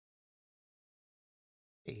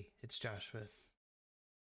Hey, it's Josh with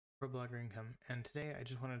ProBlogger Income, and today I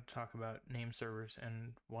just wanted to talk about name servers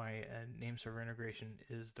and why a name server integration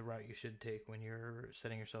is the route you should take when you're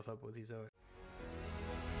setting yourself up with Ezoic.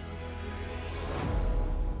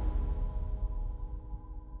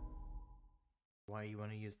 Why you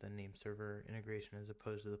want to use the name server integration as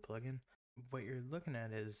opposed to the plugin. What you're looking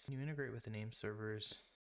at is when you integrate with the name servers.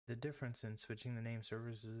 The difference in switching the name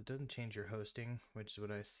servers is it doesn't change your hosting, which is what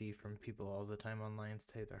I see from people all the time online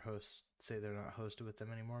say their hosts say they're not hosted with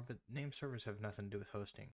them anymore, but name servers have nothing to do with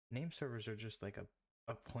hosting. Name servers are just like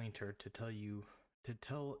a pointer to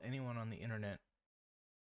tell anyone on the internet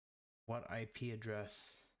what IP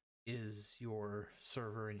address is your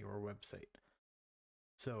server and your website.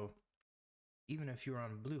 So even if you're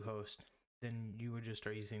on Bluehost, then you would just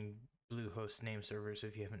start using Bluehost name servers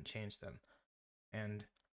if you haven't changed them. And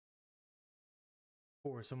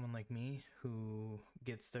for someone like me who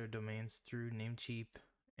gets their domains through Namecheap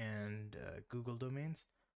and Google domains,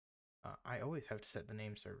 I always have to set the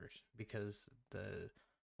name servers because the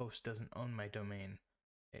host doesn't own my domain.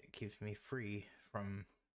 It keeps me free from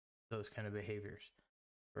those kind of behaviors.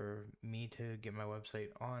 For me to get my website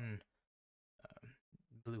on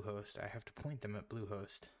Bluehost, I have to point them at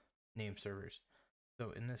Bluehost name servers.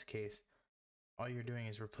 So in this case, all you're doing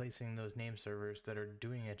is replacing those name servers that are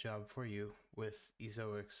doing a job for you with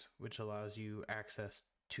Ezoics, which allows you access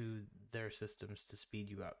to their systems to speed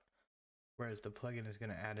you up. Whereas the plugin is going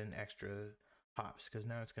to add in extra hops because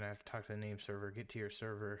now it's going to have to talk to the name server, get to your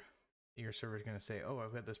server. Your server is going to say, oh,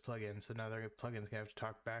 I've got this plugin. So now their plugin's going to have to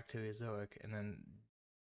talk back to Ezoic, and then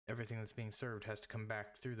everything that's being served has to come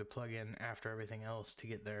back through the plugin after everything else to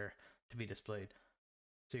get there to be displayed.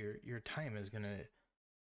 So your time is going to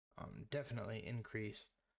definitely increase.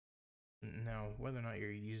 Now, whether or not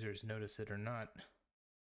your users notice it or not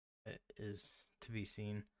is to be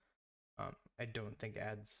seen. I don't think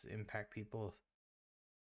ads impact people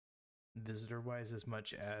visitor-wise as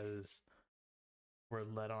much as we're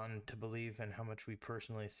led on to believe and how much we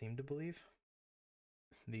personally seem to believe.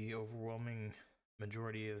 The overwhelming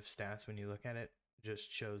majority of stats, when you look at it,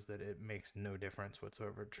 just shows that it makes no difference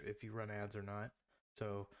whatsoever if you run ads or not.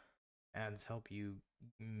 So ads help you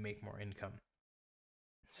make more income.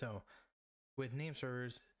 So with name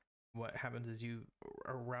servers, what happens is you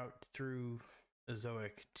route through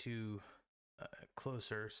Ezoic to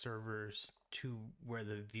closer servers to where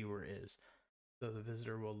the viewer is. So the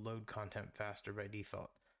visitor will load content faster by default.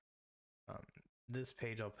 This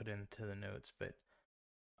page I'll put into the notes, but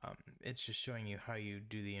it's just showing you how you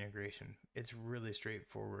do the integration. It's really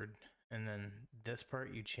straightforward. And then this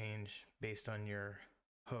part you change based on your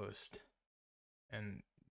host, and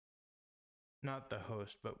not the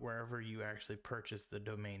host, but wherever you actually purchase the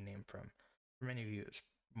domain name from. For many of you, it's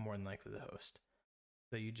more than likely the host.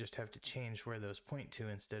 So you just have to change where those point to.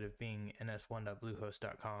 Instead of being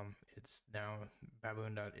ns1.bluehost.com, it's now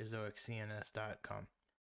baboon.ezoiccns.com.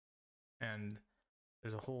 And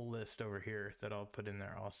there's a whole list over here that I'll put in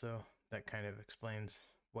there also that kind of explains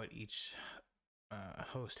what each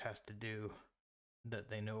host has to do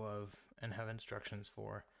that they know of and have instructions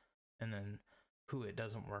for, and then who it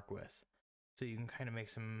doesn't work with. So you can kind of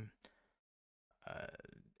make some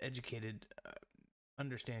educated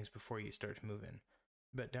understandings before you start to move in.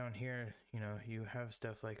 But down here, you have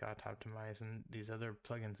stuff like Autoptimize and these other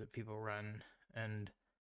plugins that people run, and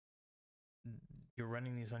you're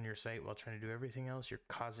running these on your site while trying to do everything else. You're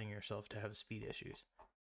causing yourself to have speed issues.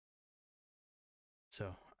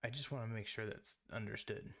 So I just want to make sure that's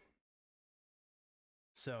understood.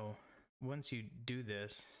 So once you do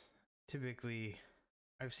this, typically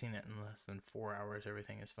I've seen it in less than 4 hours,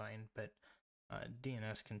 everything is fine, but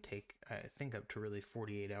DNS can take, I think, up to really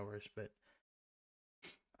 48 hours, but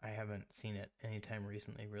I haven't seen it anytime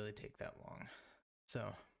recently really take that long.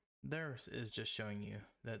 So there is just showing you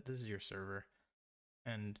that this is your server,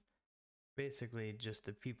 and basically just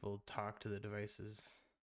the people talk to the devices,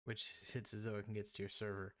 which hits Ezoic and gets to your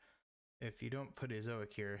server. If you don't put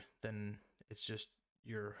Ezoic here, then it's just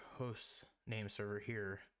your host's name server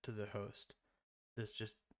here to the host. This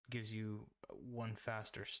just gives you one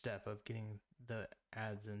faster step of getting the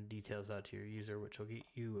ads and details out to your user, which will get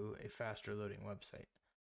you a faster loading website.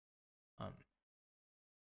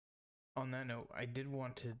 On that note, I did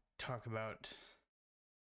want to talk about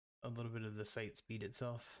a little bit of the site speed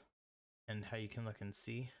itself and how you can look and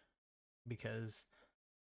see, because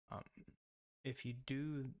if you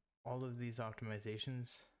do all of these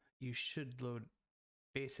optimizations, you should load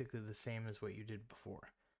basically the same as what you did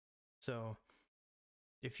before. So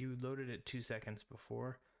if you loaded it 2 seconds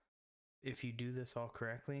before, if you do this all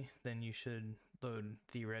correctly, then you should load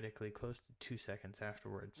theoretically close to 2 seconds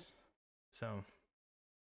afterwards. So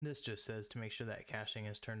This just says to make sure that caching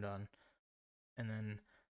is turned on. And then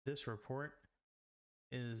this report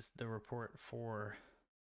is the report for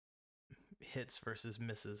hits versus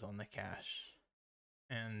misses on the cache.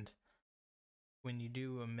 And when you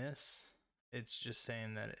do a miss, it's just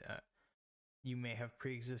saying that you may have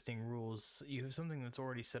pre-existing rules. You have something that's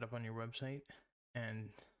already set up on your website, and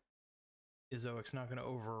Ezoic's not going to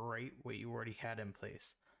overwrite what you already had in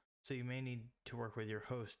place. So you may need to work with your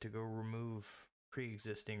host to go remove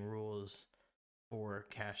pre-existing rules for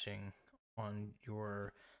caching on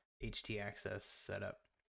your htaccess setup.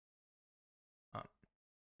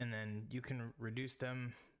 And then you can reduce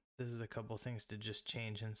them. This is a couple things to just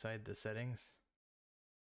change inside the settings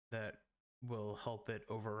that will help it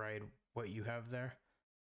override what you have there.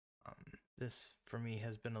 This for me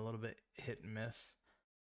has been a little bit hit and miss,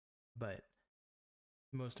 but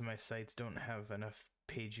most of my sites don't have enough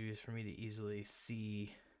page views for me to easily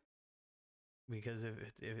see, because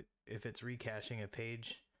if it's recaching a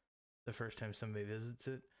page the first time somebody visits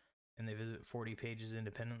it and they visit 40 pages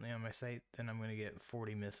independently on my site, then I'm going to get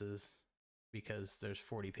 40 misses because there's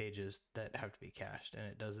 40 pages that have to be cached, and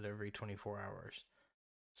it does it every 24 hours.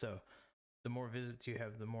 So the more visits you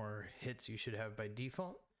have, the more hits you should have by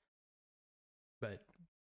default. But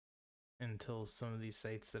until some of these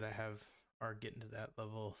sites that I have are getting to that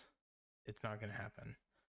level, it's not going to happen.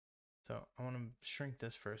 So I want to shrink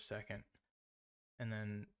this for a second. And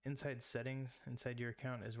then inside settings, inside your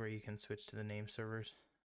account is where you can switch to the name servers.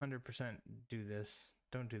 100% do this.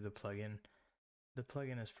 Don't do the plugin. The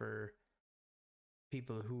plugin is for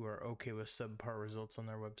people who are okay with subpar results on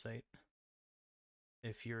their website.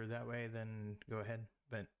 If you're that way, then go ahead.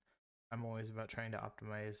 But I'm always about trying to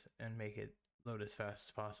optimize and make it load as fast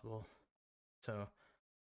as possible. So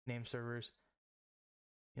name servers,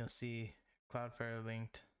 you'll see Cloudflare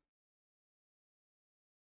linked.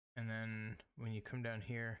 And then when you come down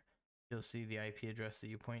here, you'll see the IP address that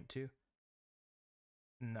you point to.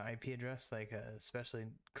 And the IP address, like especially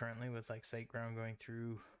currently with like SiteGround going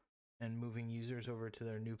through and moving users over to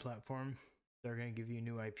their new platform, they're going to give you a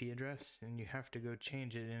new IP address, and you have to go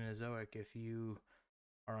change it in Ezoic if you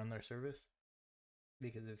are on their service.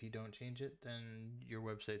 Because if you don't change it, then your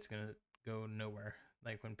website's going to go nowhere.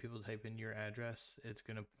 Like when people type in your address, it's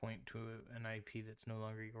going to point to an IP that's no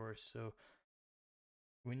longer yours. So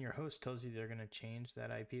when your host tells you they're going to change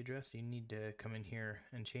that IP address, you need to come in here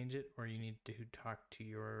and change it, or you need to talk to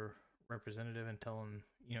your representative and tell them,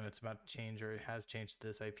 you know, it's about to change or it has changed to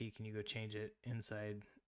this IP. Can you go change it inside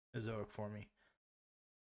Ezoic for me?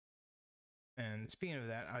 And speaking of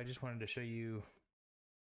that, I just wanted to show you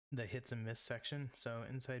the hits and miss section. So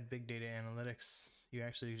inside Big Data Analytics, you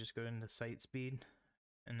actually just go into site speed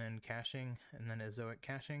and then caching and then Ezoic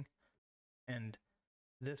caching. And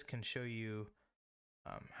this can show you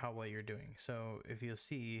how well you're doing. So if you'll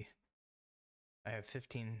see, I have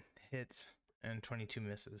 15 hits and 22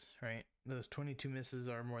 misses, right? Those 22 misses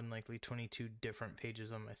are more than likely 22 different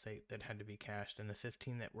pages on my site that had to be cached, and the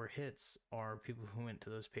 15 that were hits are people who went to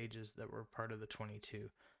those pages that were part of the 22.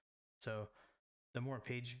 So the more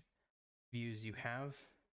page views you have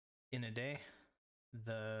in a day,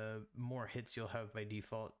 the more hits you'll have by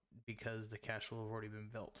default, because the cache will have already been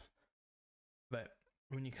built. But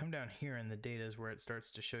when you come down here in the data is where it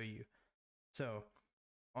starts to show you. So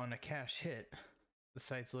on a cache hit, the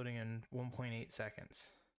site's loading in 1.8 seconds.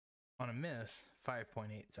 On a miss, 5.8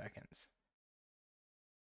 seconds.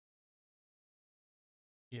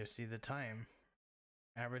 You see the time.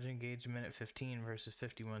 Average engagement at 15 versus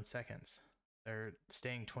 51 seconds. They're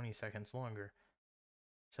staying 20 seconds longer.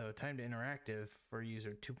 So time to interactive for a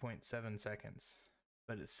user, 2.7 seconds,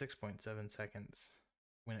 but it's 6.7 seconds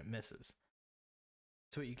when it misses.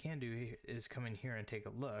 So what you can do is come in here and take a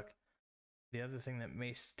look. The other thing that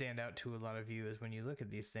may stand out to a lot of you is when you look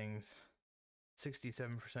at these things,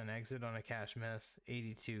 67% exit on a cache miss,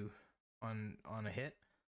 82 on a hit.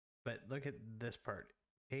 But look at this part,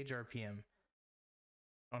 page RPM.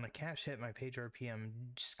 On a cache hit, my page RPM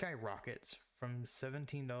skyrockets from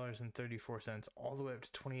 $17.34 all the way up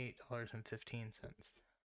to $28.15.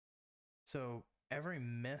 So every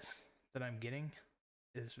miss that I'm getting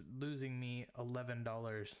is losing me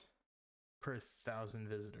 $11 per 1,000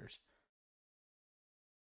 visitors.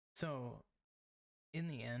 So in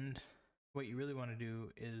the end, what you really want to do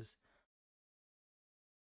is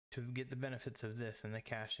to get the benefits of this and the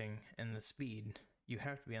caching and the speed, you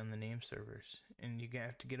have to be on the name servers, and you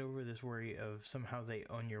have to get over this worry of somehow they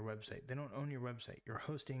own your website. They don't own your website. Your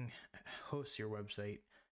hosting hosts your website.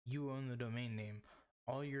 You own the domain name.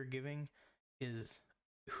 All you're giving is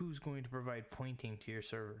who's going to provide pointing to your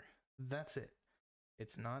server. That's it.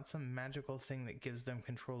 It's not some magical thing that gives them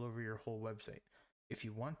control over your whole website. if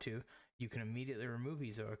you want to, you can immediately remove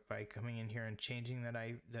Ezoic by coming in here and changing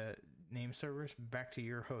the name servers back to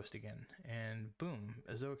your host again, and boom,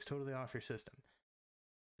 Ezoic's totally off your system.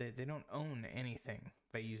 They don't own anything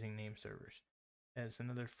by using name servers. And it's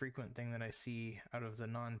another frequent thing that I see out of the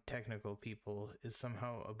non-technical people is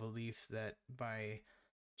somehow a belief that by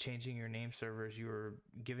changing your name servers, you're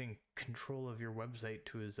giving control of your website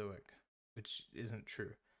to Ezoic, which isn't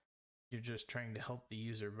true. You're just trying to help the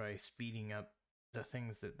user by speeding up the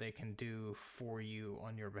things that they can do for you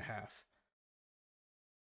on your behalf.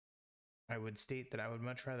 I would state that I would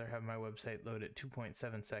much rather have my website load at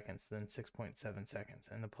 2.7 seconds than 6.7 seconds,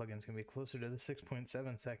 and the plugin's going to be closer to the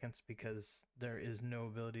 6.7 seconds because there is no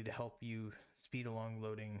ability to help you speed along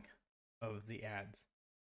loading of the ads.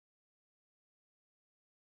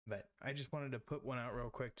 But I just wanted to put one out real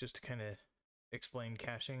quick just to kind of explain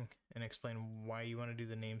caching and explain why you want to do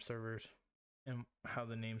the name servers and how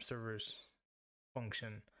the name servers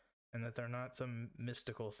function, and that they're not some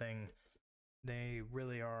mystical thing. They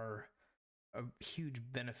really are a huge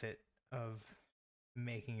benefit of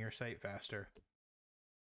making your site faster.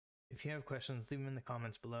 If you have questions, leave them in the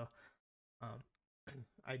comments below.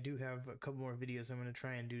 I do have a couple more videos I'm going to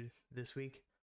try and do this week.